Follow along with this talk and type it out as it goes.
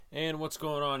And what's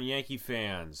going on, Yankee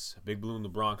fans? Big Blue in the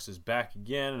Bronx is back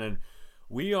again, and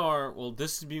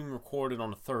this is being recorded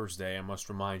on a Thursday, I must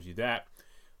remind you that.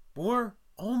 But we're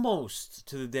almost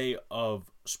to the day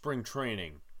of spring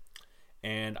training,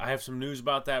 and I have some news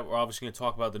about that. We're obviously going to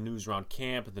talk about the news around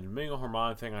camp and the Domingo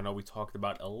Germán thing. I know we talked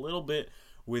about a little bit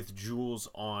with Jules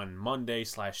on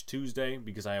Monday/Tuesday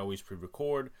because I always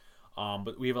pre-record,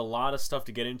 but we have a lot of stuff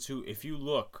to get into. If you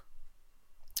look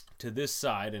to this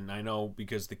side, and I know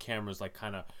because the camera's like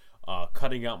kind of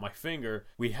cutting out my finger,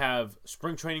 we have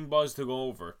spring training buzz to go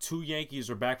over. 2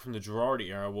 Yankees are back from the Girardi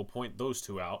era. We'll point those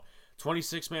 2 out.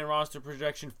 26-man roster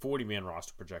projection, 40-man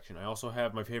roster projection. I also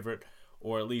have my favorite,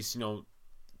 or at least,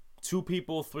 3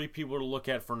 people to look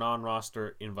at for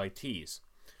non-roster invitees.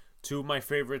 2 of my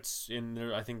favorites in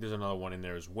there. I think there's another one in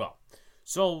there as well.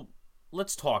 So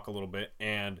let's talk a little bit.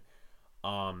 And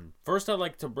first, I'd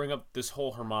like to bring up this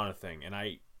whole Germán thing, and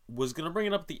I was going to bring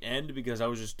it up at the end because I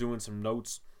was just doing some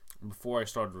notes before I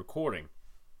started recording.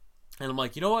 And I'm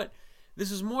like, you know what? This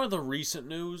is more of the recent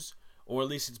news, or at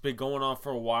least it's been going on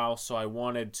for a while, so I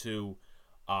wanted to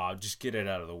just get it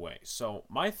out of the way. So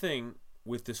my thing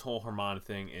with this whole Germán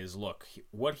thing is, look,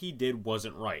 what he did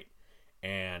wasn't right.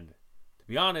 And to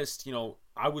be honest,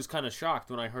 I was kind of shocked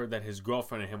when I heard that his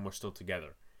girlfriend and him were still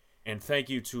together. And thank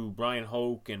you to Brian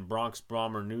Hoke and Bronx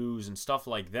Brahmer News and stuff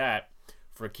like that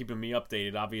for keeping me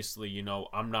updated. Obviously,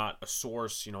 I'm not a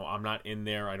source. I'm not in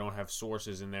there. I don't have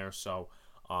sources in there. So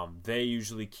they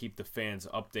usually keep the fans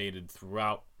updated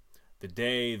throughout the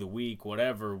day, the week,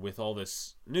 whatever, with all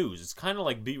this news. It's kind of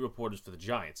like beat reporters for the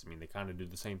Giants. I mean, they kind of do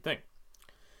the same thing.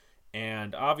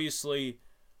 And obviously,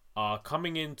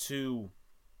 coming into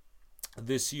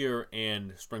this year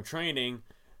and spring training,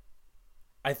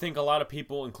 I think a lot of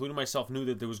people, including myself, knew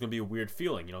that there was going to be a weird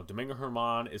feeling. Domingo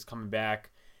Germán is coming back,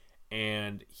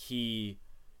 and he,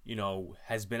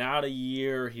 has been out a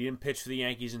year. He didn't pitch for the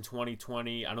Yankees in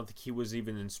 2020. I don't think he was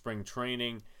even in spring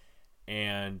training.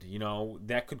 And,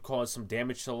 that could cause some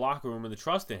damage to the locker room and the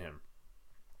trust in him.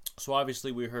 So,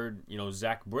 obviously, we heard,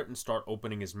 Zach Britton start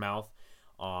opening his mouth.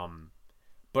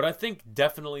 But I think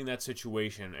definitely in that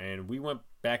situation, and we went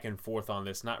back and forth on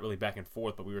this, not really back and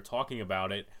forth, but we were talking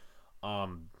about it.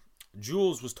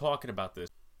 Jules was talking about this.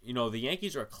 The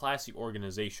Yankees are a classy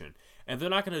organization, and they're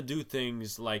not going to do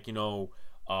things like,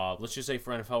 let's just say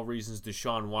for NFL reasons,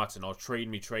 Deshaun Watson, trade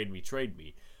me.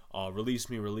 Release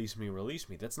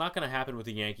me. That's not going to happen with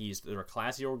the Yankees. They're a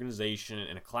classy organization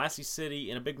in a classy city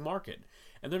in a big market,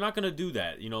 and they're not going to do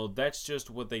that. That's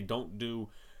just what they don't do.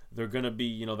 They're going to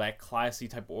be, that classy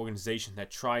type of organization that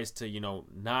tries to,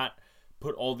 not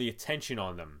put all the attention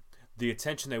on them. The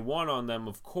attention they want on them,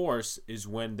 of course, is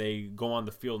when they go on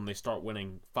the field and they start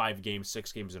winning 5 games,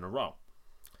 6 games in a row.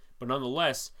 But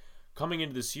nonetheless, coming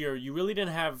into this year, you really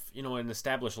didn't have, an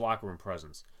established locker room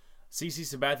presence. CC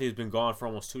Sabathia has been gone for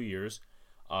almost 2 years.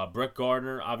 Brett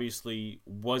Gardner obviously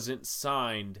wasn't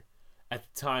signed at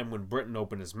the time when Britton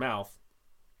opened his mouth.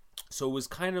 So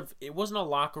it wasn't a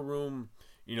locker room,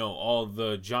 all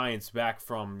the Giants back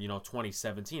from,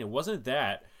 2017. It wasn't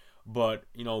that. But,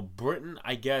 Britton,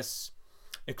 I guess,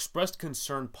 expressed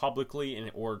concern publicly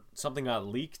or something got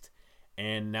leaked,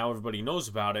 and now everybody knows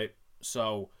about it.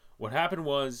 So what happened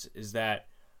is that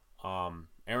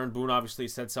Aaron Boone obviously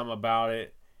said something about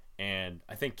it, and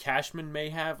I think Cashman may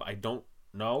have. I don't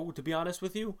know, to be honest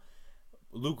with you.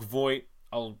 Luke Voigt,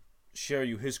 I'll share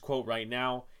you his quote right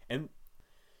now. And,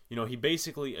 he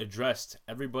basically addressed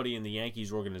everybody in the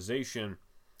Yankees organization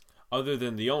other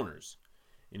than the owners.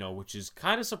 Which is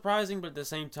kind of surprising, but at the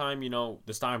same time, the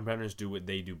Steinbrenners do what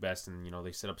they do best, and,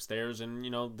 they sit upstairs and,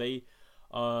 they,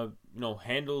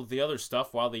 handle the other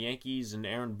stuff while the Yankees and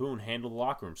Aaron Boone handle the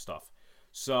locker room stuff.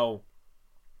 So,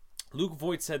 Luke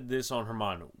Voigt said this on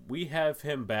Germán: "We have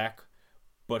him back,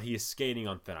 but he is skating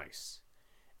on thin ice."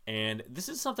 And this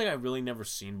is something I've really never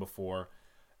seen before,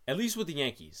 at least with the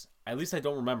Yankees. At least I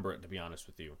don't remember it, to be honest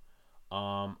with you.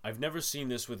 I've never seen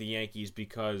this with the Yankees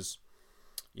because,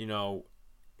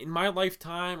 in my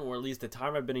lifetime, or at least the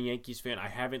time I've been a Yankees fan, I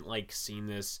haven't seen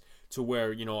this to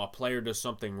where, a player does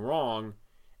something wrong,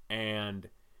 and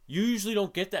you usually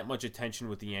don't get that much attention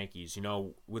with the Yankees.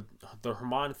 With the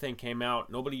Germán thing came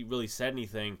out, nobody really said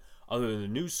anything other than the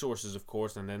news sources, of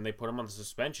course, and then they put him on the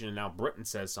suspension, and now Britton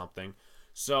says something.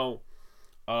 So,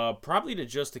 probably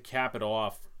to cap it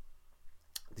off,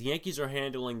 the Yankees are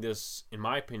handling this, in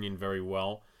my opinion, very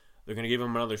well. They're going to give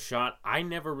him another shot. I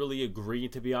never really agree,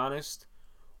 to be honest,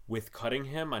 with cutting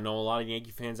him. I know a lot of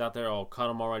Yankee fans out there, cut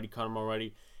him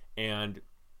already. And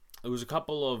there was a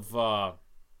couple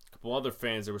other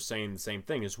fans that were saying the same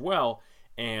thing as well.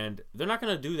 And they're not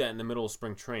going to do that in the middle of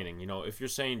spring training. If you're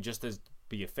saying just as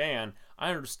be a fan,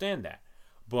 I understand that.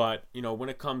 But, when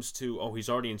it comes to, oh, he's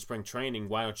already in spring training,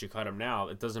 why don't you cut him now?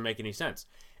 It doesn't make any sense.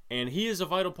 And he is a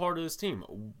vital part of this team.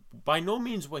 By no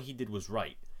means what he did was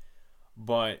right.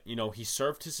 But, he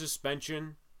served his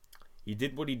suspension. He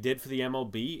did what he did for the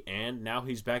MLB, and now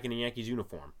he's back in the Yankees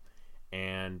uniform.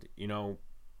 And,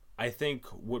 I think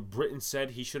what Britton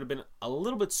said, he should have been a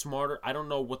little bit smarter. I don't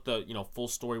know what the, full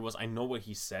story was. I know what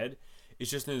he said. It's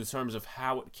just in the terms of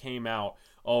how it came out.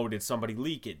 Oh, did somebody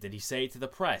leak it? Did he say it to the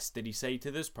press? Did he say it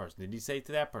to this person? Did he say it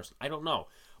to that person? I don't know.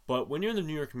 But when you're in the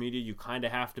New York media, you kind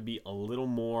of have to be a little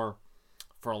more,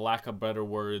 for a lack of better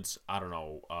words, I don't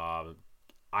know,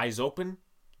 eyes open,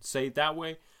 say it that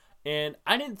way. And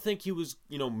I didn't think he was,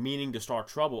 meaning to start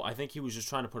trouble. I think he was just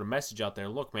trying to put a message out there.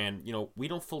 Look, man, we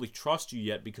don't fully trust you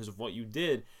yet because of what you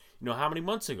did, how many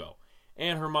months ago.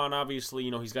 And Germán, obviously,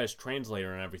 he's got his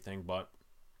translator and everything, but,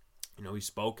 he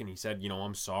spoke and he said,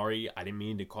 I'm sorry. I didn't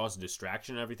mean to cause a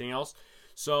distraction and everything else.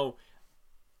 So,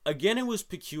 again, it was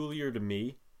peculiar to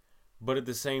me. But at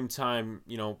the same time,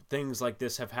 things like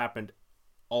this have happened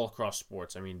all across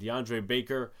sports. I mean, DeAndre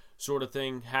Baker sort of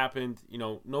thing happened.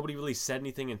 Nobody really said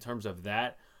anything in terms of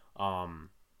that.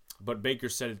 But Baker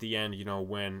said at the end,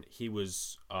 when he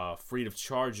was freed of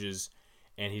charges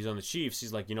and he's on the Chiefs,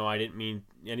 he's like, I didn't mean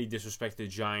any disrespect to the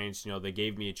Giants. They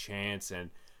gave me a chance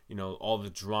and, all the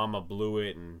drama blew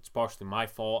it and it's partially my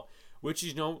fault, which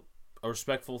is, a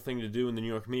respectful thing to do in the New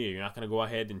York media. You're not going to go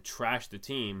ahead and trash the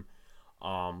team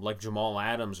like Jamal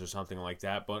Adams or something like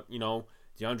that. But,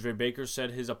 DeAndre Baker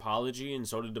said his apology, and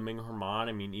so did Domingo Germán.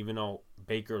 I mean, even though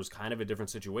Baker was kind of a different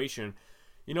situation,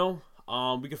 we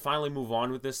could finally move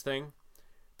on with this thing.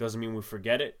 Doesn't mean we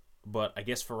forget it, but I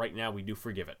guess for right now, we do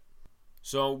forgive it.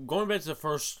 So, going back to the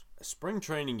first spring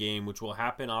training game, which will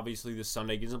happen, obviously, this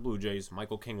Sunday against the Blue Jays,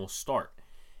 Michael King will start.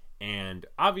 And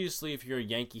obviously, if you're a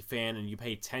Yankee fan and you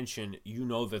pay attention, you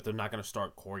know that they're not going to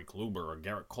start Corey Kluber or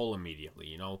Garrett Cole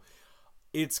immediately,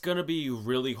 It's going to be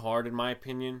really hard, in my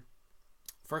opinion,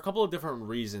 for a couple of different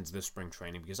reasons this spring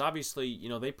training. Because obviously,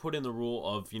 they put in the rule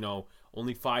of,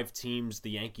 only 5 teams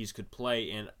the Yankees could play.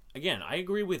 And again, I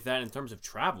agree with that in terms of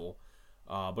travel.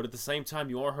 But at the same time,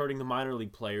 you are hurting the minor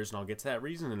league players, and I'll get to that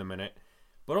reason in a minute.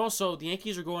 But also, the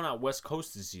Yankees are going out West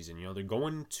Coast this season. They're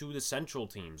going to the Central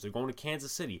teams. They're going to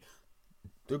Kansas City.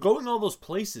 They're going all those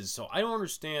places. So I don't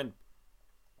understand.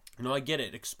 I get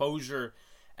it. Exposure,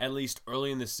 at least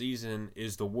early in the season,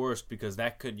 is the worst because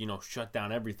that could, shut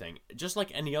down everything. Just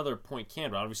like any other point can,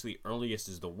 but obviously earliest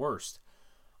is the worst.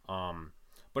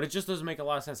 But it just doesn't make a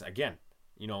lot of sense. Again,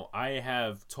 I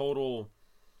have total,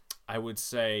 I would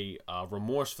say,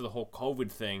 remorse for the whole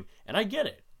COVID thing. And I get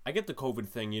it. I get the COVID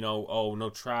thing,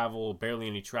 no travel, barely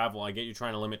any travel. I get you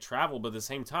trying to limit travel, but at the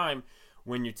same time,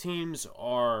 when your teams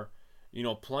are,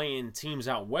 playing teams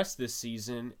out west this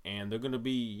season and they're going to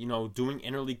be, doing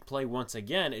interleague play once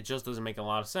again, it just doesn't make a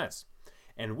lot of sense.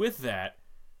 And with that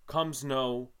comes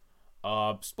no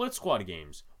split squad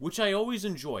games, which I always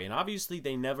enjoy. And obviously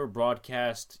they never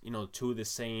broadcast, two of the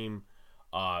same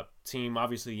team.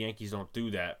 Obviously the Yankees don't do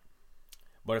that.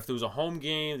 But if there was a home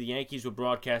game, the Yankees would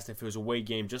broadcast. If it was a away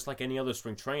game, just like any other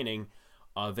spring training,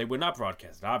 they would not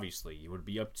broadcast it, obviously. It would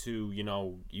be up to,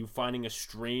 you finding a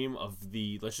stream of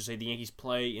let's just say the Yankees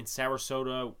play in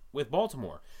Sarasota with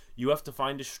Baltimore. You have to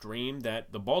find a stream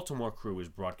that the Baltimore crew is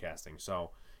broadcasting. So,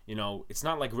 it's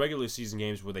not like regular season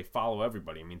games where they follow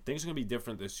everybody. I mean, things are going to be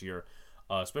different this year,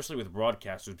 especially with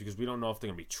broadcasters, because we don't know if they're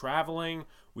going to be traveling.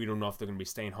 We don't know if they're going to be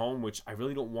staying home, which I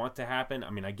really don't want to happen.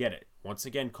 I mean, I get it. Once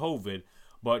again, COVID.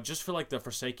 But just for, the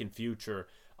forsaken future,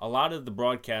 a lot of the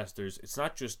broadcasters, it's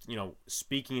not just,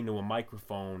 speaking into a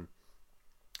microphone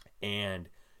and,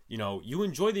 you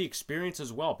enjoy the experience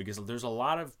as well because there's a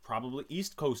lot of probably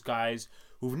East Coast guys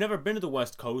who've never been to the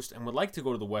West Coast and would like to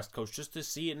go to the West Coast just to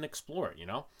see it and explore it,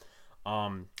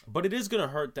 But it is going to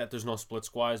hurt that there's no split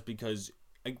squads because,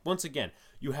 once again,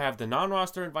 you have the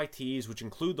non-roster invitees, which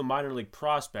include the minor league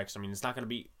prospects. I mean, it's not going to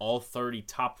be all 30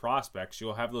 top prospects.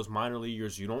 You'll have those minor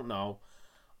leaguers you don't know.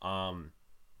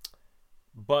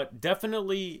 But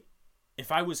definitely,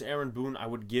 if I was Aaron Boone, I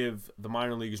would give the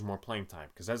minor leaguers more playing time.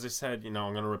 Because as I said, I'm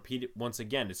going to repeat it once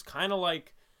again. It's kind of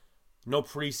like no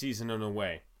preseason in a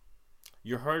way.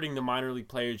 You're hurting the minor league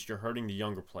players. You're hurting the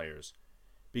younger players.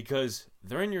 Because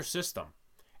they're in your system.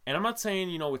 And I'm not saying,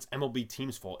 it's MLB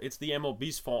team's fault. It's the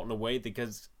MLB's fault in a way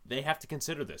because they have to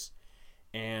consider this.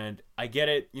 And I get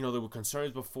it. There were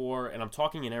concerns before. And I'm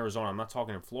talking in Arizona. I'm not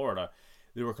talking in Florida.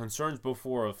 There were concerns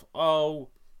before of,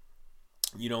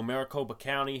 Maricopa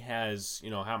County has,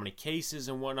 how many cases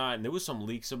and whatnot. And there was some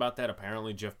leaks about that.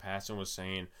 Apparently, Jeff Passan was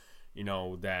saying,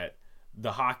 that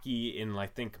the hockey in, I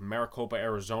think, Maricopa,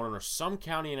 Arizona, or some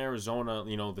county in Arizona.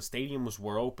 The stadiums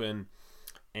were open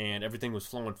and everything was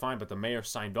flowing fine, but the mayor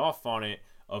signed off on it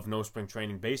of no spring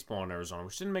training baseball in Arizona,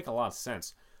 which didn't make a lot of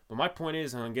sense. But my point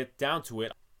is, and I'll get down to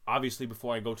it, obviously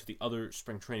before I go to the other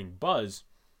spring training buzz,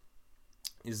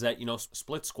 is that,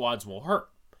 split squads will hurt.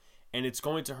 And it's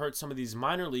going to hurt some of these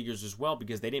minor leaguers as well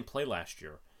because they didn't play last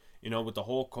year. With the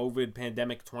whole COVID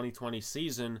pandemic 2020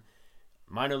 season,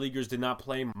 minor leaguers did not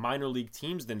play. Minor league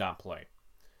teams did not play.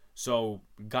 So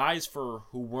guys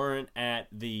who weren't at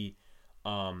the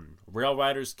Rail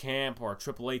Riders camp or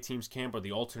AAA teams camp or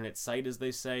the alternate site, as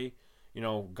they say,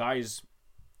 guys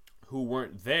who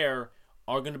weren't there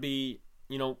are going to be,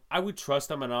 I would trust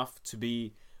them enough to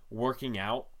be working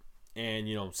out and,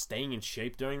 staying in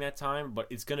shape during that time, but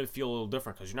it's going to feel a little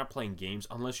different because you're not playing games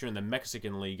unless you're in the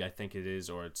Mexican League, I think it is,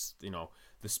 or it's,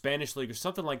 the Spanish League or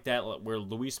something like that where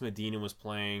Luis Medina was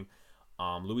playing,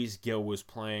 Luis Gil was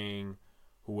playing,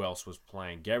 who else was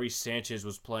playing? Gary Sanchez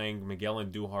was playing, Miguel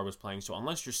Andujar was playing. So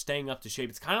unless you're staying up to shape,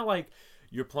 it's kind of like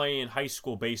you're playing high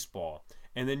school baseball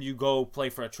and then you go play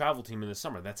for a travel team in the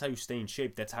summer. That's how you stay in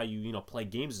shape. That's how you, play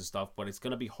games and stuff, but it's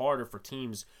going to be harder for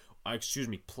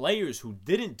players who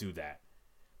didn't do that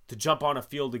to jump on a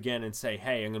field again and say,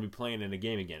 hey, I'm going to be playing in a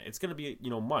game again. It's going to be,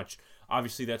 much.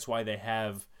 Obviously, that's why they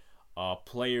have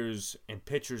players and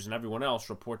pitchers and everyone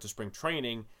else report to spring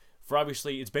training. For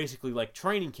obviously, it's basically like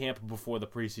training camp before the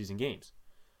preseason games.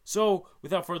 So,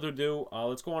 without further ado,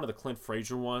 let's go on to the Clint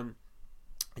Frazier one.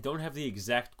 I don't have the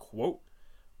exact quote,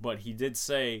 but he did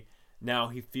say now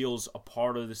he feels a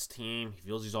part of this team. He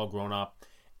feels he's all grown up.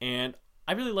 And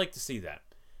I really like to see that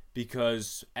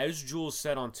because, as Jules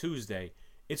said on Tuesday,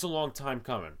 it's a long time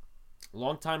coming.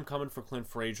 Long time coming for Clint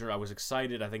Frazier. I was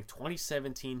excited. I think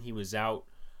 2017 he was out.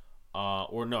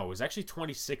 It was actually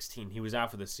 2016 he was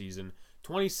out for the season.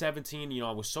 2017,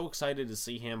 I was so excited to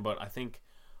see him, but I think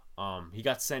he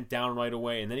got sent down right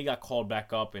away, and then he got called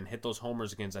back up and hit those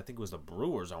homers against, I think it was the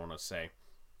Brewers, I want to say.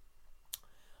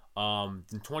 In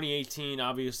 2018,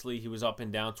 obviously, he was up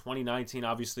and down. 2019,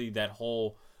 obviously, that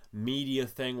whole media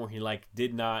thing where he,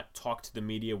 did not talk to the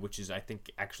media, which is, I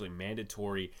think, actually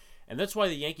mandatory. And that's why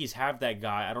the Yankees have that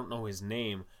guy. I don't know his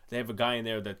name. They have a guy in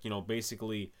there that,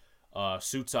 basically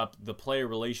suits up the player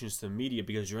relations to the media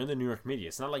because you're in the New York media.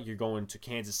 It's not like you're going to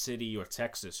Kansas City or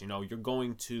Texas. You're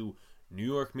going to New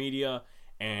York media,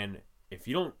 and if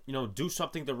you don't, do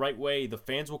something the right way, the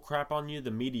fans will crap on you,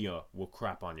 the media will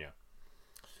crap on you.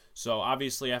 So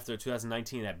obviously after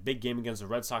 2019, that big game against the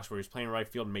Red Sox where he was playing right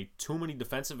field and made too many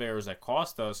defensive errors that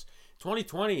cost us,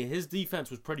 2020, his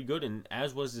defense was pretty good, and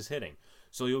as was his hitting.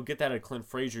 So you'll get that at Clint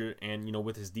Frazier, and,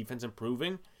 with his defense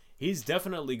improving, he's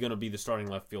definitely going to be the starting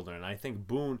left fielder, and I think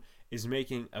Boone is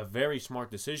making a very smart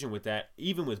decision with that,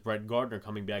 even with Brett Gardner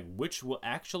coming back, which will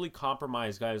actually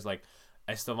compromise guys like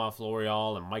Estevan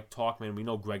Florial and Mike Tauchman. We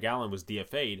know Greg Allen was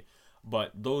DFA'd,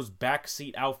 but those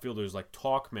backseat outfielders like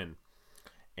Tauchman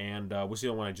and what's the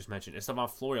other one I just mentioned? Estevan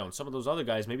Florial and some of those other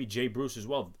guys, maybe Jay Bruce as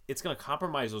well. It's going to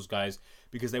compromise those guys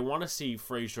because they want to see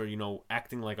Frazier,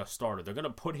 acting like a starter. They're going to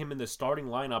put him in the starting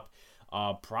lineup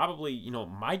probably,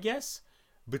 my guess,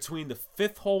 between the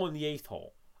 5th hole and the 8th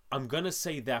hole. I'm going to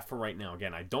say that for right now.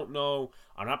 Again, I don't know.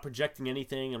 I'm not projecting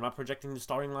anything. I'm not projecting the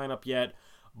starting lineup yet.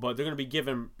 But they're going to be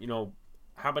given,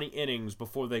 how many innings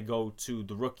before they go to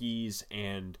the rookies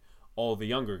and all the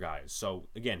younger guys. So,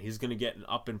 again, he's going to get an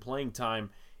up in playing time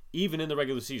even in the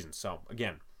regular season. So,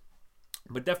 again,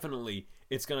 but definitely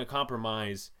it's going to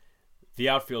compromise the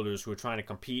outfielders who are trying to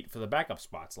compete for the backup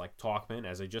spots, like Tauchman,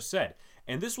 as I just said.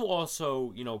 And this will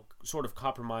also, sort of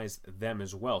compromise them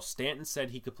as well. Stanton said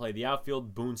he could play the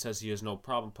outfield. Boone says he has no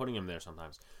problem putting him there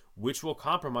sometimes, which will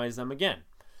compromise them again.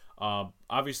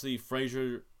 Obviously,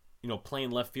 Frazier,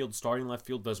 playing left field, starting left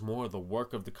field, does more of the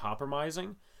work of the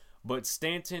compromising. But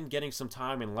Stanton getting some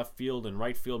time in left field and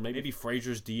right field, maybe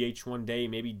Frazier's DH one day,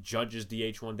 maybe Judge's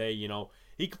DH one day,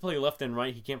 he could play left and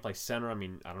right. He can't play center. I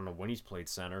mean, I don't know when he's played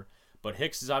center. But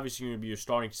Hicks is obviously going to be your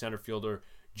starting center fielder.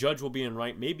 Judge will be in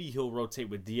right. Maybe he'll rotate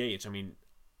with DH. I mean,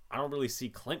 I don't really see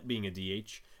Clint being a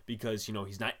DH because,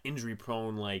 he's not injury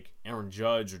prone like Aaron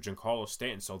Judge or Giancarlo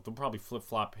Stanton. So they'll probably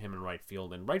flip-flop him in right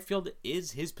field. And right field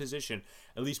is his position,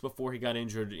 at least before he got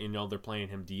injured. They're playing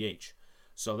him DH.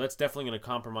 So that's definitely going to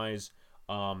compromise.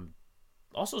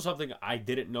 Also something I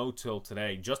didn't know till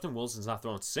today, Justin Wilson's not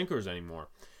throwing sinkers anymore,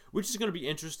 which is going to be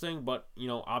interesting. But,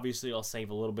 obviously I'll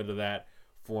save a little bit of that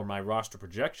for my roster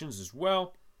projections as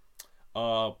well.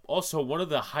 Also, one of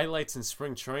the highlights in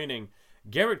spring training,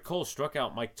 Garrett Cole struck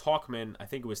out Mike Tauchman, I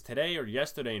think it was today or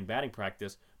yesterday in batting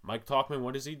practice. Mike Tauchman,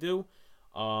 what does he do?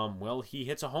 He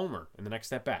hits a homer in the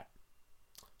next at bat.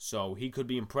 So he could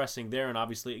be impressing there, and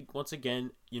obviously, once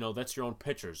again, that's your own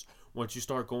pitchers. Once you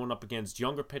start going up against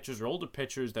younger pitchers or older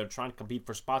pitchers that are trying to compete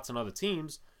for spots on other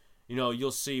teams, you'll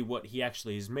see what he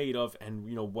actually is made of and,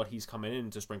 what he's coming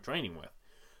into spring training with.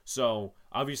 So,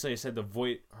 obviously, I said the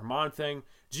Voit Herman thing.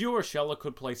 Gio Urshela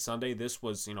could play Sunday. This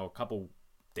was, a couple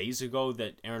days ago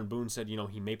that Aaron Boone said,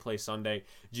 he may play Sunday.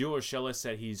 Gio Urshela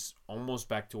said he's almost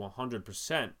back to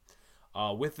 100%.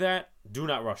 With that, do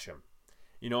not rush him.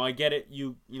 I get it.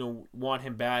 You want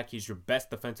him back. He's your best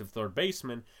defensive third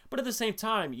baseman. But at the same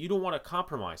time, you don't want to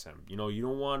compromise him. You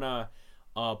don't want to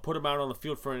put him out on the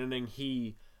field for an inning.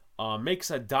 He makes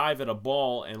a dive at a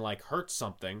ball and hurts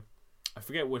something. I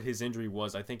forget what his injury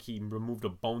was. I think he removed a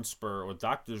bone spur, or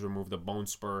doctors removed a bone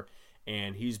spur,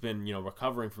 and he's been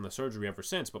recovering from the surgery ever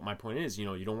since. But my point is, you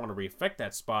don't want to re-affect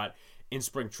that spot in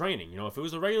spring training. If it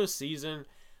was a regular season,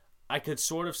 I could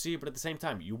sort of see it, but at the same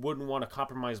time, you wouldn't want to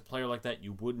compromise a player like that.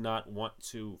 You would not want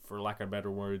to, for lack of better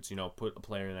words, put a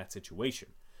player in that situation.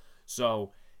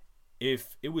 So,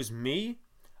 if it was me,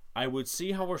 I would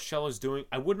see how Urshela's doing.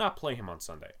 I would not play him on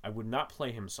Sunday. I would not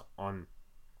play him on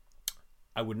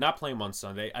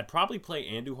Sunday. I'd probably play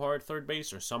Andujar at third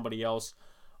base or somebody else.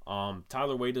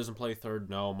 Tyler Wade doesn't play third,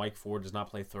 no. Mike Ford does not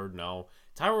play third, no.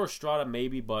 Tyler Estrada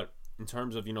maybe, but in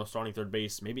terms of starting third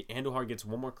base, maybe Andujar gets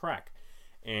one more crack.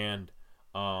 And,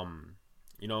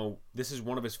 this is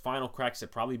one of his final cracks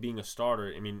at probably being a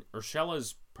starter. I mean,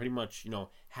 Urshela's pretty much,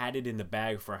 had it in the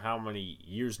bag for how many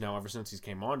years now, ever since he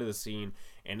came onto the scene.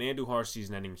 And Andujar's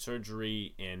season-ending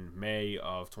surgery in May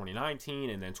of 2019,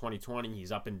 and then 2020,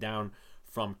 he's up and down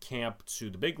from camp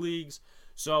to the big leagues.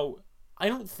 So, I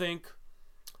don't think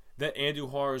that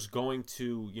Andujar is going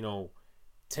to,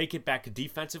 take it back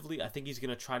defensively. I think he's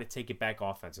going to try to take it back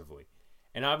offensively.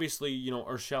 And obviously,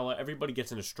 Urshela, everybody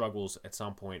gets into struggles at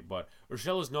some point, but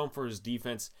Urshela is known for his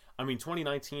defense. I mean,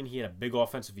 2019, he had a big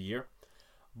offensive year.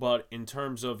 But in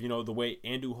terms of, the way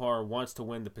Andujar wants to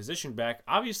win the position back,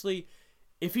 obviously,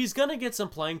 if he's going to get some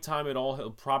playing time at all,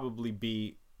 he'll probably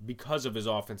be because of his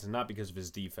offense and not because of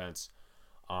his defense.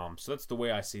 So that's the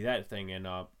way I see that thing. And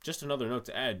just another note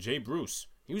to add, Jay Bruce,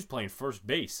 he was playing first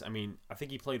base. I mean, I think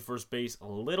he played first base a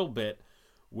little bit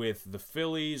with the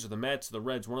Phillies or the Mets or the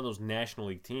Reds, one of those National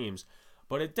League teams.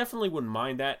 But I definitely wouldn't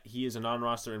mind that. He is a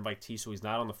non-roster invitee, so he's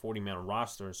not on the 40-man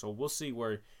roster. So we'll see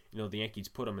where, the Yankees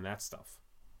put him in that stuff.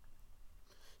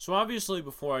 So obviously,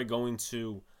 before I go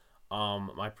into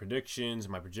my predictions,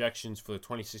 my projections for the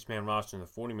 26-man roster and the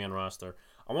 40-man roster,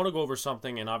 I want to go over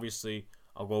something, and obviously,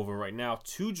 I'll go over right now.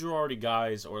 Two Girardi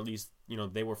guys, or at least,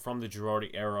 they were from the Girardi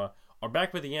era, are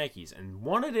back with the Yankees. And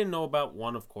one I didn't know about,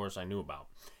 one, of course, I knew about.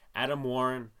 Adam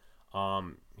Warren,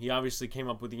 he obviously came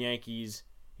up with the Yankees.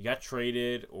 He got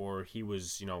traded, or he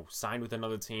was, signed with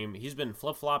another team. He's been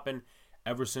flip-flopping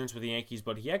ever since with the Yankees,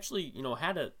 but he actually,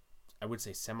 had a, I would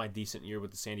say, semi-decent year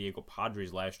with the San Diego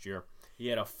Padres last year. He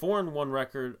had a 4-1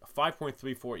 record, a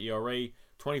 5.34 ERA,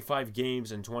 25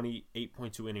 games, and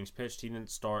 28.2 innings pitched. He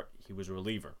didn't start. He was a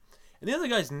reliever. And the other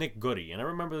guy's Nick Goody, and I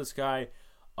remember this guy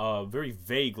very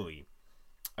vaguely.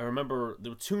 I remember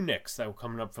there were two Nicks that were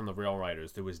coming up from the Rail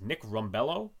Riders. There was Nick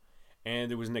Rumbello,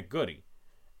 and there was Nick Goody.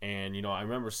 And, I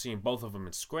remember seeing both of them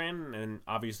in Scranton, and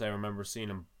obviously I remember seeing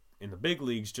them in the big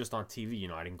leagues just on TV.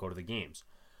 I didn't go to the games.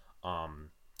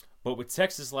 But with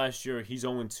Texas last year, he's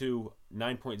 0-2,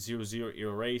 9.00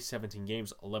 ERA, 17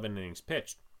 games, 11 innings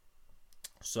pitched.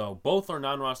 So both are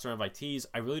non-roster invitees.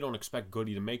 I really don't expect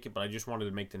Goody to make it, but I just wanted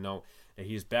to make the note that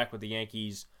he is back with the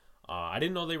Yankees. I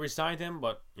didn't know they re-signed him,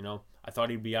 but, I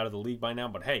thought he'd be out of the league by now.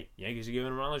 But, hey, Yankees are giving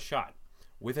him another shot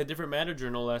with a different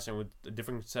manager, no less, and with a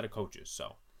different set of coaches.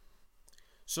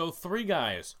 So three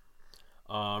guys,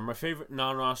 my favorite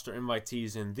non-roster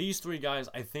invitees. And these three guys,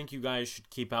 I think you guys should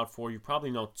keep out for. You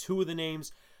probably know two of the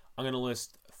names. I'm going to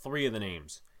list three of the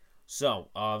names. So,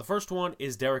 the first one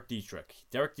is Derek Dietrich.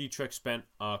 Derek Dietrich spent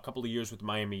a couple of years with the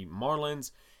Miami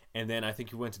Marlins, and then I think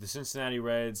he went to the Cincinnati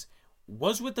Reds.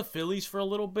 Was with the Phillies for a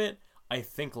little bit. I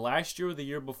think last year or the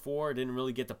year before, didn't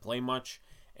really get to play much,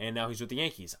 and now he's with the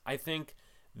Yankees. I think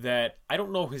that, I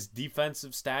don't know his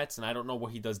defensive stats, and I don't know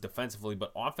what he does defensively,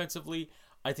 but offensively,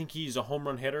 I think he's a home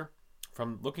run hitter.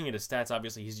 From looking at his stats,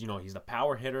 obviously, he's the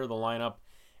power hitter of the lineup,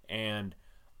 and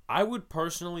I would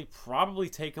personally probably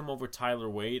take him over Tyler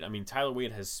Wade. I mean, Tyler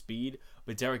Wade has speed,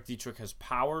 but Derek Dietrich has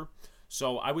power.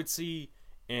 So I would see,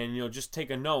 and just take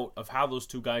a note of how those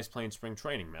two guys play in spring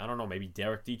training. I don't know, maybe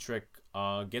Derek Dietrich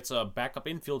gets a backup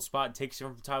infield spot and takes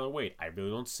him from Tyler Wade. I really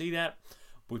don't see that,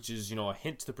 which is, a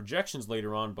hint to the projections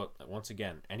later on. But once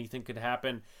again, anything could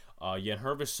happen.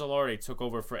 Yangervis Solarte took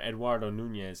over for Eduardo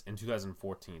Nunez in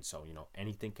 2014, so,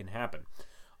 anything can happen.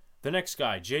 The next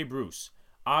guy, Jay Bruce.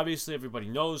 Obviously, everybody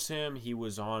knows him. He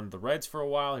was on the Reds for a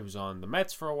while. He was on the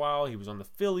Mets for a while. He was on the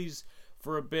Phillies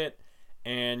for a bit.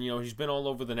 And, he's been all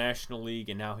over the National League,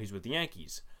 and now he's with the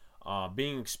Yankees.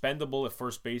 Being expendable at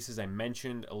first base, as I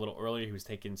mentioned a little earlier, he was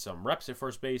taking some reps at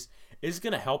first base, is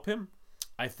going to help him.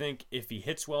 I think if he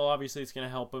hits well, obviously, it's going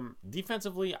to help him.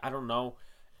 Defensively, I don't know.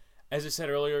 As I said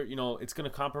earlier, it's going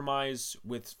to compromise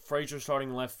with Frazier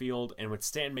starting left field and with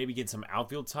Stanton maybe getting some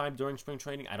outfield time during spring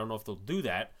training. I don't know if they'll do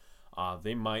that.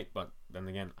 They might, but then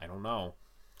again, I don't know.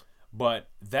 But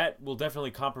that will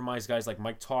definitely compromise guys like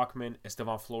Mike Tauchman,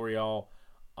 Estevan Florial,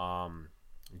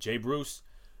 Jay Bruce.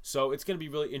 So it's going to be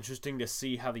really interesting to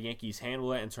see how the Yankees handle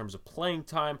that in terms of playing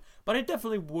time. But I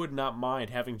definitely would not mind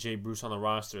having Jay Bruce on the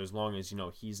roster as long as,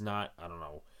 he's not,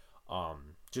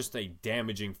 just a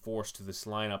damaging force to this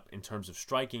lineup in terms of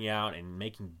striking out and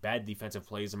making bad defensive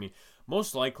plays. I mean,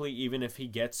 most likely, even if he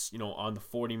gets, on the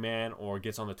 40-man or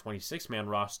gets on the 26-man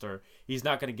roster, he's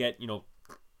not going to get,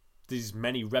 these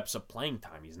many reps of playing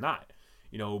time. He's not.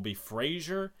 It'll be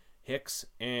Frazier, Hicks,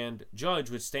 and Judge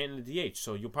with Stanton at DH.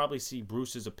 So you'll probably see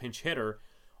Bruce as a pinch hitter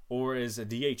or as a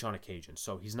DH on occasion.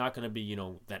 So he's not going to be,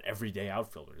 that everyday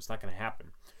outfielder. It's not going to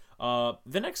happen.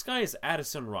 The next guy is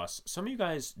Addison Russ. Some of you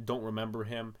guys don't remember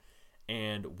him,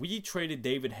 and we traded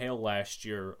David Hale last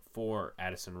year for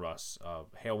Addison Russ.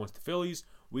 Hale went to the Phillies.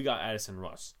 We got Addison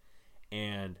Russ.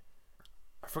 And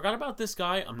I forgot about this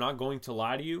guy. I'm not going to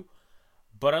lie to you,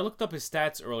 but I looked up his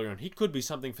stats earlier, and he could be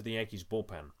something for the Yankees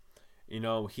bullpen.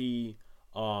 He,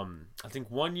 I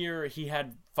think one year he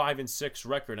had 5-6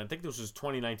 record. I think this was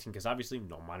 2019 because obviously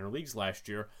no minor leagues last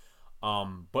year.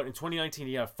 But in 2019,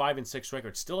 he had a 5-6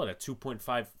 record, still at a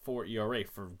 2.54 ERA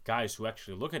for guys who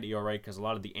actually look at ERA because a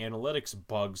lot of the analytics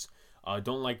bugs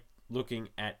don't like looking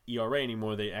at ERA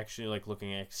anymore. They actually like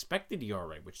looking at expected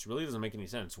ERA, which really doesn't make any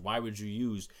sense. Why would you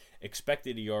use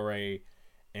expected ERA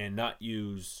and not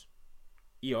use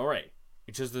ERA?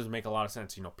 It just doesn't make a lot of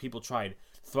sense. People tried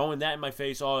throwing that in my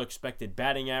face, expected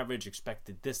batting average,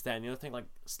 expected this, that, and the other thing. Like,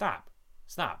 stop.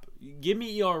 Give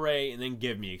me ERA and then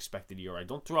give me expected ERA.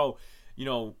 Don't throw,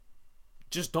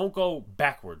 just don't go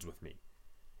backwards with me.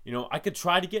 I could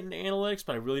try to get into analytics,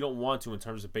 but I really don't want to in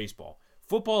terms of baseball.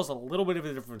 Football is a little bit of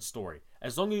a different story.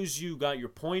 As long as you got your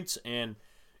points and,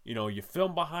 your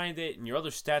film behind it and your other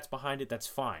stats behind it, that's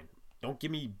fine. Don't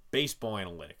give me baseball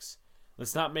analytics.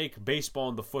 Let's not make baseball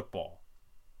into football.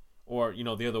 Or,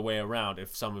 the other way around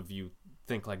if some of you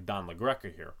think like Don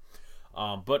LaGreca here.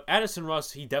 But Addison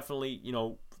Russ, he definitely,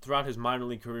 throughout his minor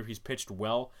league career, he's pitched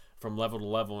well from level to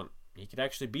level, and he could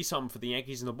actually be something for the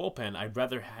Yankees in the bullpen. I'd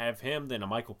rather have him than a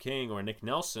Michael King or a Nick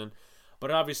Nelson, but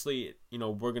obviously,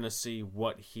 we're going to see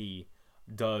what he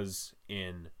does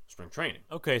in spring training.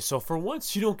 Okay, so for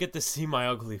once, you don't get to see my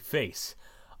ugly face.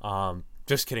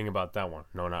 Just kidding about that one.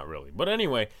 No, not really. But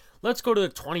anyway, let's go to the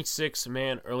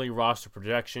 26-man early roster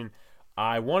projection.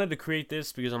 I wanted to create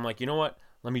this because I'm like, you know what?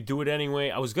 Let me do it anyway.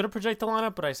 I was going to project the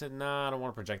lineup, but I said, nah, I don't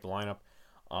want to project the lineup.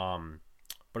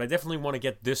 But I definitely want to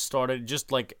get this started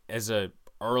just like as a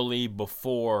early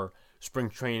before spring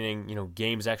training,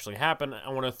 games actually happen.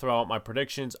 I want to throw out my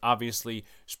predictions. Obviously,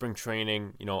 spring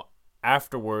training,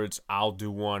 afterwards, I'll do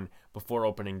one before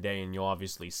opening day, and you'll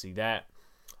obviously see that.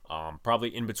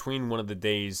 Probably in between one of the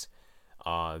days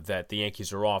that the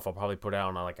Yankees are off, I'll probably put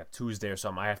out on like a Tuesday or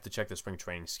something. I have to check the spring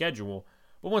training schedule.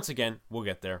 But once again, we'll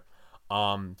get there.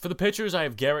 For the pitchers, I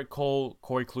have Garrett Cole,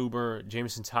 Corey Kluber,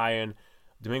 Jameson Taillon,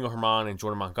 Domingo Germán, and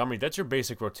Jordan Montgomery. That's your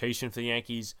basic rotation for the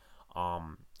Yankees.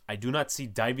 I do not see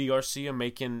Deivi Garcia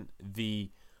making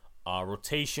the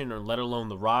rotation or let alone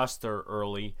the roster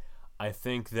early. I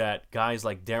think that guys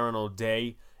like Darren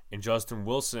O'Day and Justin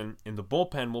Wilson in the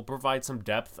bullpen will provide some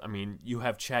depth. I mean, you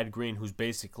have Chad Green, who's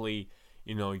basically,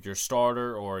 your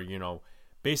starter or,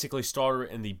 basically starter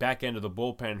in the back end of the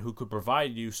bullpen who could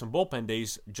provide you some bullpen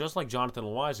days just like Jonathan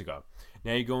Loaisiga.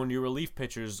 Now you go into your relief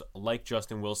pitchers like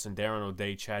Justin Wilson, Darren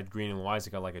O'Day, Chad Green, and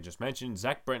Loaisiga, like I just mentioned,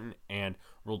 Zach Britton, and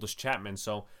Roldis Chapman.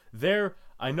 So there,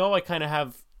 I know I kind of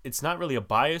have, it's not really a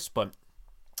bias, but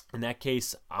in that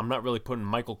case, I'm not really putting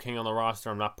Michael King on the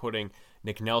roster. I'm not putting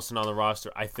Nick Nelson on the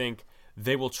roster. I think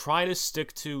they will try to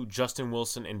stick to Justin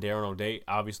Wilson and Darren O'Day,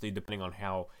 obviously depending on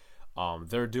how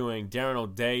they're doing. Darren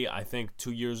O'Day, I think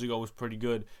 2 years ago was pretty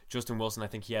good. Justin Wilson, I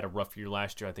think he had a rough year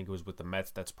last year. I think it was with the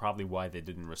Mets. That's probably why they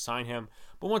didn't re-sign him.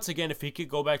 But once again, if he could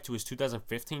go back to his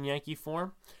 2015 Yankee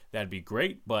form, that'd be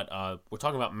great. But we're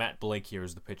talking about Matt Blake here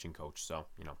as the pitching coach. So,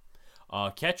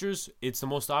 catchers, it's the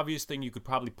most obvious thing you could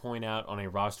probably point out on a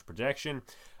roster projection.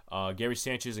 Gary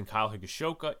Sanchez and Kyle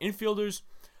Higashioka. Infielders,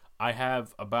 I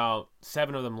have about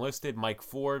 7 of them listed. Mike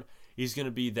Ford, He's going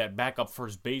to be that backup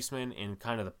first baseman and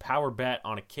kind of the power bat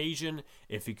on occasion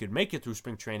if he could make it through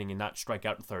spring training and not strike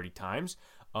out 30 times.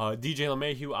 DJ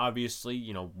LeMahieu, obviously,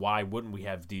 why wouldn't we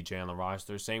have DJ on the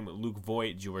roster? Same with Luke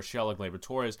Voit, Gio Urshela, Gleyber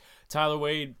Torres. Tyler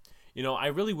Wade, I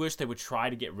really wish they would try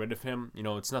to get rid of him.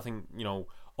 It's nothing,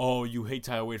 oh, you hate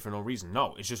Tyler Wade for no reason.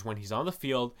 No, it's just when he's on the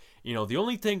field, the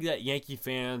only thing that Yankee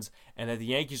fans and that the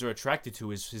Yankees are attracted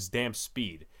to is his damn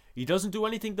speed. He doesn't do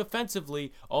anything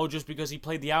defensively. Oh, just because he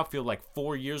played the outfield like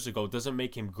 4 years ago doesn't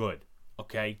make him good.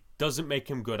 Okay? Doesn't make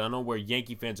him good. I don't know where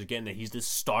Yankee fans are getting that he's this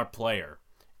star player.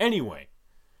 Anyway,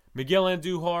 Miguel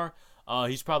Andujar,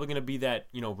 he's probably going to be that,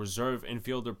 reserve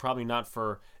infielder, probably not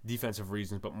for defensive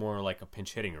reasons, but more like a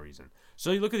pinch hitting reason.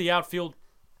 So you look at the outfield,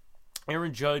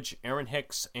 Aaron Judge, Aaron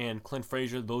Hicks, and Clint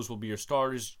Frazier, those will be your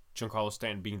starters. Giancarlo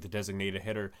Stanton being the designated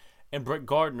hitter. And Brett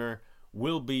Gardner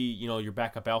will be, your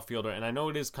backup outfielder. And I know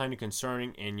it is kind of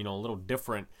concerning and, a little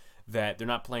different that they're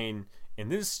not playing in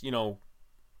this,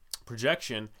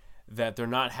 projection, that they're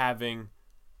not having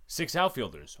 6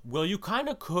 outfielders. Well, you kind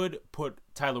of could put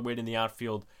Tyler Wade in the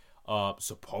outfield,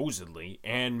 supposedly,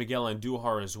 and Miguel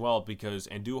Andujar as well, because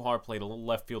Andujar played a little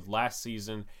left field last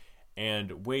season,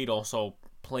 and Wade also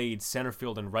played center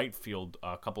field and right field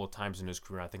a couple of times in his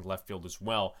career. I think left field as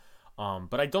well.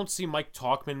 But I don't see Mike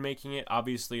Tauchman making it.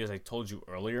 Obviously, as I told you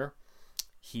earlier,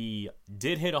 he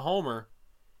did hit a homer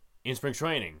in spring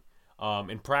training,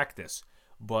 in practice.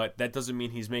 But that doesn't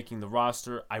mean he's making the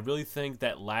roster. I really think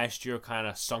that last year kind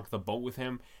of sunk the boat with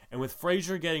him. And with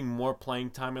Frazier getting more playing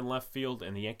time in left field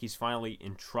and the Yankees finally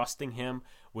entrusting him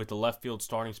with the left field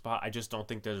starting spot, I just don't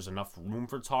think there's enough room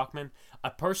for Tauchman. I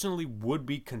personally would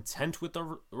be content with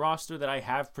the roster that I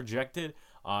have projected.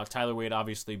 Tyler Wade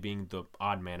obviously being the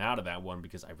odd man out of that one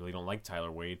because I really don't like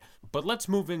Tyler Wade. But let's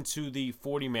move into the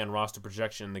 40-man roster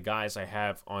projection, the guys I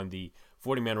have on the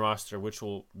 40-man roster, which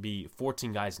will be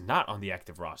 14 guys not on the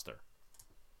active roster.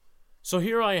 So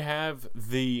here I have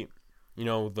the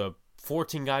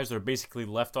 14 guys that are basically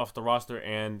left off the roster,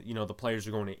 and, the players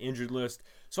are going to injured list.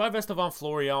 So I have Estevan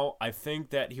Florial. I think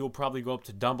that he will probably go up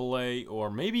to AA or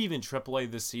maybe even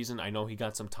AAA this season. I know he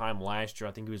got some time last year.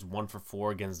 I think he was 1 for 4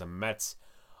 against the Mets.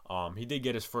 He did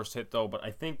get his first hit, though, but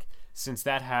I think since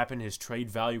that happened, his trade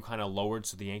value kind of lowered,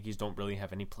 so the Yankees don't really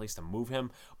have any place to move him.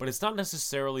 But it's not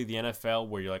necessarily the NFL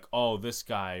where you're like, oh, this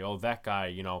guy, oh, that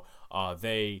guy,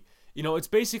 it's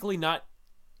basically not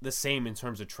the same in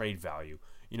terms of trade value.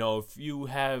 If you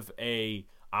have a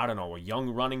young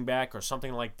running back or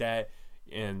something like that,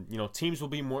 and, teams will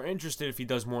be more interested if he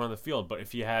does more on the field. But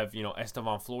if you have,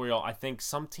 Estevan Florial, I think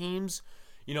some teams,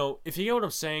 if you get what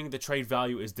I'm saying, the trade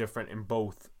value is different in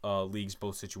both leagues,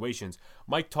 both situations.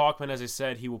 Mike Tauchman, as I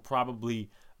said, he will probably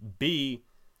be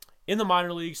in the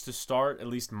minor leagues to start, at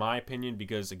least in my opinion,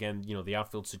 because, again, the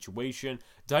outfield situation.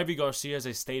 Deivi Garcia, as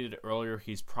I stated earlier,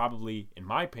 he's probably, in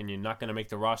my opinion, not going to make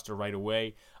the roster right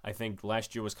away. I think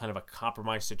last year was kind of a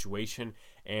compromise situation,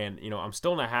 and, I'm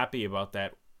still not happy about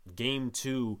that Game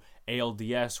 2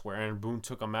 ALDS where Aaron Boone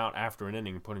took him out after an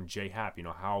inning and put in J-Happ.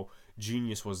 How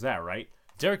genius was that, right?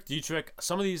 Derek Dietrich,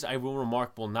 some of these I will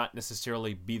remark will not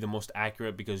necessarily be the most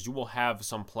accurate because you will have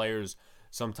some players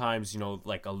sometimes,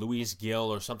 like a Luis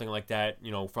Gil or something like that,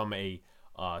 from a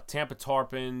Tampa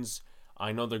Tarpons.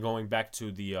 I know they're going back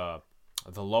to the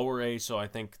lower A, so I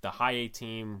think the high A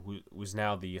team, who is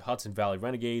now the Hudson Valley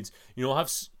Renegades,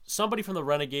 have somebody from the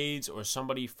Renegades or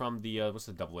somebody from the, what's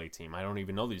the double A team? I don't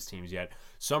even know these teams yet.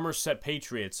 Somerset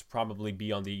Patriots probably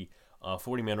be on the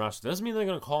 40-man roster. Doesn't mean they're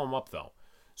going to call them up, though.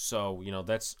 So,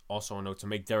 that's also a note to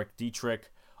make. Derek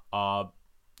Dietrich,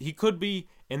 he could be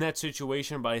in that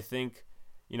situation, but I think,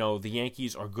 the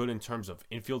Yankees are good in terms of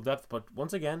infield depth. But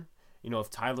once again, if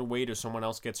Tyler Wade or someone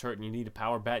else gets hurt and you need a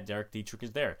power bat, Derek Dietrich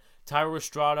is there. Thairo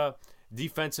Estrada,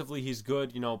 defensively, he's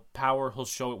good. Power, he'll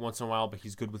show it once in a while, but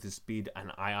he's good with his speed.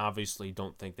 And I obviously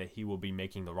don't think that he will be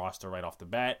making the roster right off the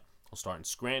bat. He'll start in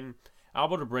Scranton.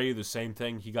 Albert Abreu, the same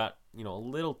thing. He got, a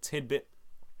little tidbit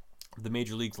of the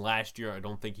major leagues last year. I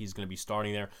don't think he's going to be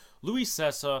starting there. Luis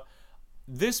Cessa,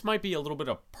 this might be a little bit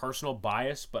of personal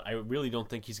bias, but I really don't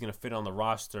think he's going to fit on the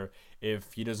roster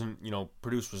if he doesn't,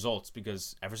 produce results,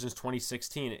 because ever since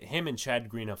 2016, him and Chad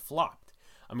Green have flopped.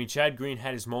 I mean, Chad Green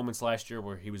had his moments last year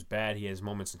where he was bad. He had his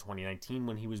moments in 2019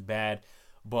 when he was bad,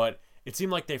 but it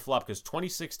seemed like they flopped because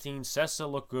 2016, Cessa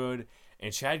looked good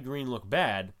and Chad Green looked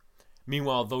bad.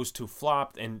 Meanwhile, those two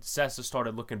flopped, and Cessa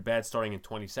started looking bad starting in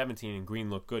 2017, and Green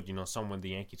looked good, someone the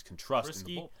Yankees can trust.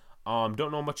 Risky.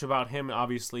 Don't know much about him.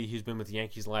 Obviously, he's been with the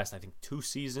Yankees the last, I think, 2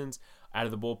 seasons out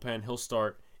of the bullpen. He'll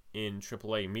start in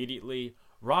AAA immediately.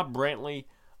 Rob Brantley,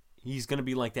 he's going to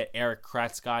be like that Eric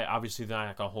Kratz guy. Obviously, they're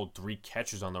not going to hold 3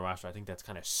 catchers on the roster. I think that's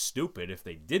kind of stupid if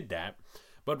they did that.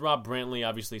 But Rob Brantley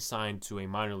obviously signed to a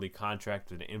minor league contract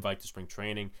with an invite to spring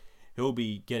training. He'll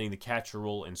be getting the catcher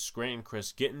role in Scranton.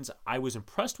 Chris Gittens, I was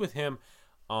impressed with him.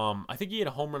 I think he had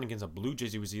a home run against the Blue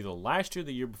Jays. It was either last year or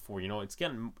the year before. It's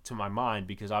getting to my mind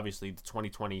because obviously the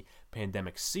 2020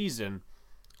 pandemic season.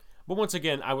 But once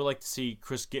again, I would like to see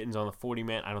Chris Gittens on the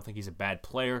 40-man. I don't think he's a bad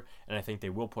player, and I think they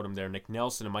will put him there. Nick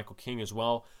Nelson and Michael King as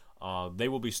well. They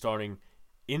will be starting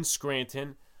in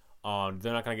Scranton.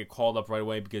 They're not going to get called up right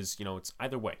away because, it's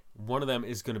either way. One of them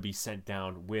is going to be sent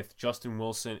down with Justin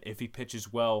Wilson if he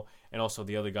pitches well, and also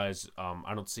the other guys,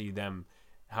 I don't see them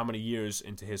how many years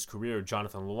into his career,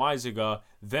 Jonathan Loaizaga,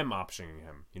 them optioning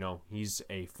him. He's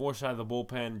a force out of the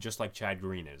bullpen just like Chad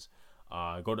Green is.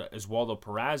 Go to Oswaldo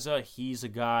Peraza. He's a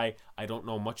guy I don't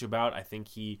know much about. I think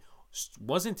he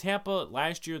was in Tampa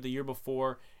last year, the year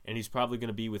before, and he's probably going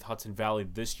to be with Hudson Valley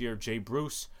this year. Jay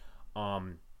Bruce.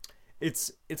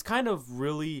 It's kind of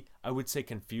really, I would say,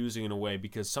 confusing in a way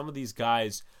because some of these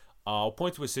guys, I'll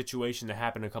point to a situation that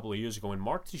happened a couple of years ago when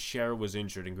Mark Teixeira was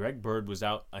injured and Greg Bird was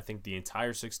out, I think, the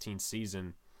entire 16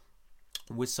 season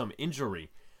with some injury.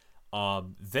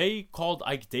 They called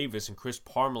Ike Davis and Chris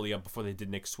Parmelee up before they did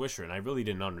Nick Swisher, and I really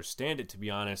didn't understand it, to be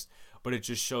honest, but it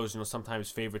just shows, sometimes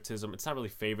favoritism. It's not really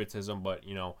favoritism, but,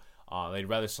 they'd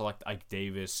rather select Ike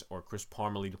Davis or Chris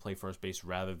Parmelee to play first base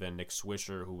rather than Nick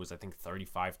Swisher, who was, I think,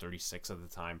 35, 36 at the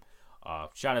time.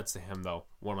 Shout-outs to him, though.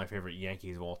 One of my favorite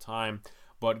Yankees of all time.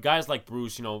 But guys like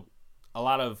Bruce, a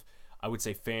lot of, I would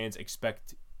say, fans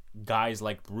expect guys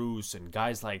like Bruce and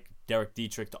guys like Derek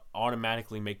Dietrich to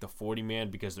automatically make the 40-man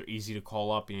because they're easy to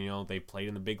call up and, they've played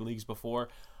in the big leagues before.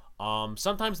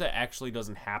 Sometimes that actually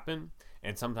doesn't happen,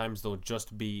 and sometimes they'll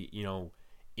just be,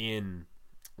 in,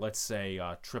 let's say,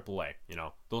 AAA.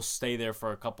 They'll stay there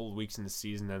for a couple of weeks in the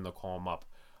season, then they'll call them up.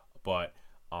 But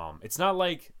it's not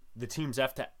like the teams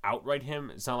have to outright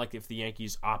him. It's not like if the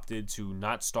Yankees opted to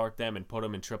not start them and put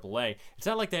him in AAA. It's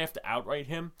not like they have to outright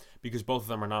him because both of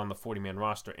them are not on the 40-man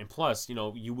roster. And plus,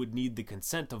 you would need the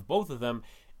consent of both of them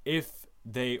if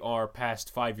they are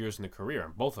past 5 years in the career,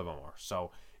 and both of them are.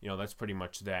 So, that's pretty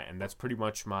much that. And that's pretty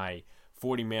much my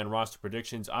 40-man roster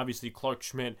predictions. Obviously, Clark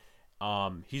Schmidt,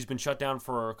 he's been shut down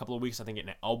for a couple of weeks, I think, getting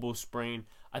an elbow sprain.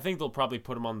 I think they'll probably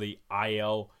put him on the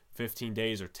IL 15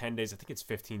 days or 10 days. I think it's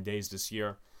 15 days this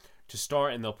year to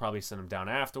start, and they'll probably send him down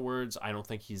afterwards. I don't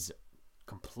think he's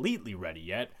completely ready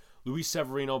yet. Luis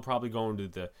Severino probably going to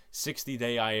the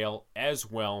 60-day IL as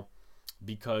well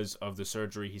because of the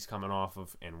surgery he's coming off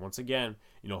of. And once again,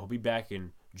 he'll be back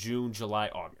in June, July,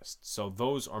 August. So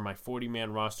those are my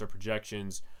 40-man roster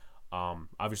projections.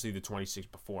 Obviously, the 26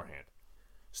 beforehand.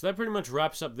 So that pretty much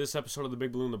wraps up this episode of the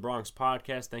Big Blue in the Bronx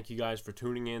podcast. Thank you guys for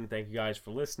tuning in. Thank you guys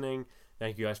for listening.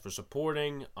 Thank you guys for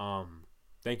supporting.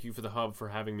 Thank you for the Hub for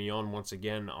having me on once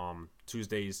again.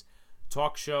 Tuesday's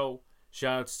talk show.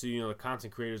 Shout-outs to, the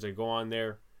content creators that go on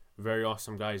there. Very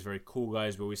awesome guys, very cool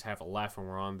guys. We always have a laugh when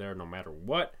we're on there, no matter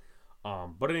what.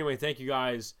 But anyway, thank you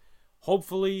guys.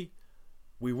 Hopefully,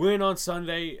 we win on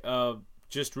Sunday.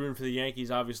 Just rooting for the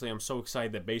Yankees, obviously. I'm so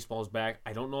excited that baseball's back.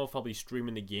 I don't know if I'll be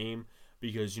streaming the game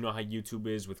because you know how YouTube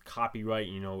is with copyright.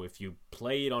 If you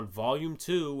play it on volume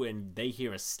 2 and they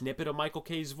hear a snippet of Michael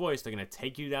K's voice, they're going to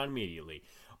take you down immediately.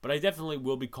 But I definitely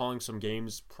will be calling some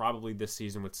games probably this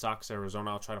season with Sox Arizona.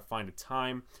 I'll try to find a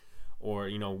time or,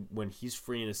 when he's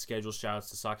free in his schedule. Shout-outs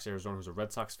to Sox Arizona, who's a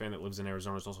Red Sox fan that lives in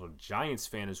Arizona. He's also a Giants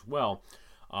fan as well.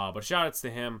 But shout-outs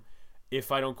to him.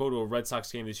 If I don't go to a Red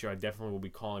Sox game this year, I definitely will be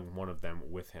calling one of them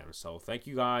with him. So thank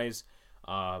you guys.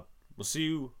 We'll see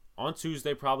you on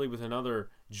Tuesday probably with another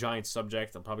Giants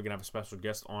subject. I'm probably going to have a special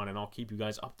guest on, and I'll keep you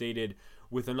guys updated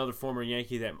with another former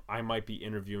Yankee that I might be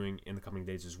interviewing in the coming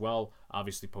days as well.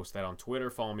 Obviously, post that on Twitter.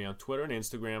 Follow me on Twitter and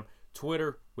Instagram.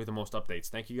 Twitter with the most updates.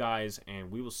 Thank you guys,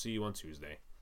 and we will see you on Tuesday.